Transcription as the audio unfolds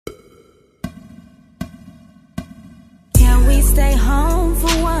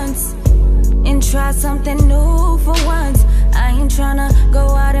try something new for once. I ain't tryna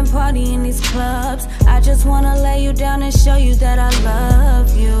go out and party in these clubs. I just wanna lay you down and show you that I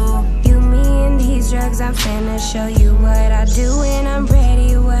love you. You, me, and these drugs, I'm finna show you what I do when I'm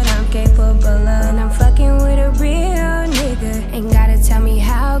ready, what I'm capable of. And I'm fucking with a real nigga. Ain't gotta tell me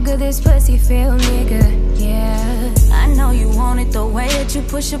how good this pussy feel, nigga. Yeah, I know you want it the way that you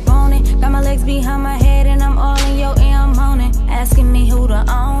push up on it. Got my legs behind my head and I'm all in your ear, I'm on it. Asking me who the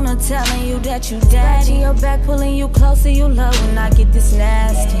owner, telling you that you daddy. Your back, pulling you closer, you love when I get this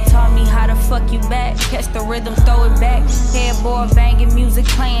nasty. Taught me how to fuck you back, catch the rhythm, throw it back. Headboard banging, music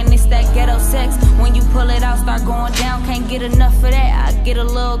playing, it's that ghetto sex. When you pull it out, start going down, can't get enough of that. I get a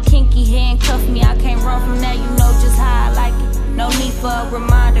little kinky, handcuff me, I can't run from that. You know just how I like it. No need for a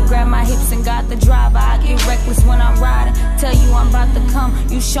reminder, grab my hips and got the driver. I get reckless when I'm riding, tell you I'm about to come.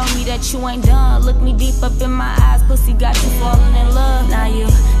 You show me that you ain't done, look me deep up in my eyes. Pussy got you falling in love. Now you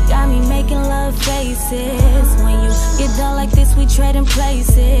got me making love faces. When you get done like this, we trading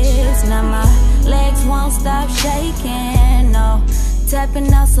places. Now my legs won't stop shaking, no.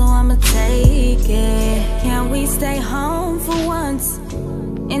 Tapping out, so I'ma take it. Can we stay home for once?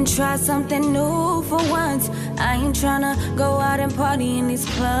 And try something new for once. I ain't tryna go out and party in these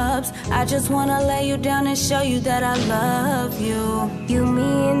clubs. I just wanna lay you down and show you that I love you. You,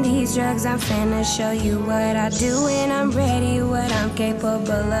 me, and these drugs, I'm finna show you what I do when I'm ready, what I'm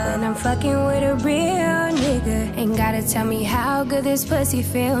capable of. And I'm fucking with a real nigga. Ain't gotta tell me how good this pussy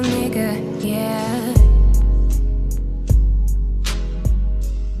feel, nigga. Yeah.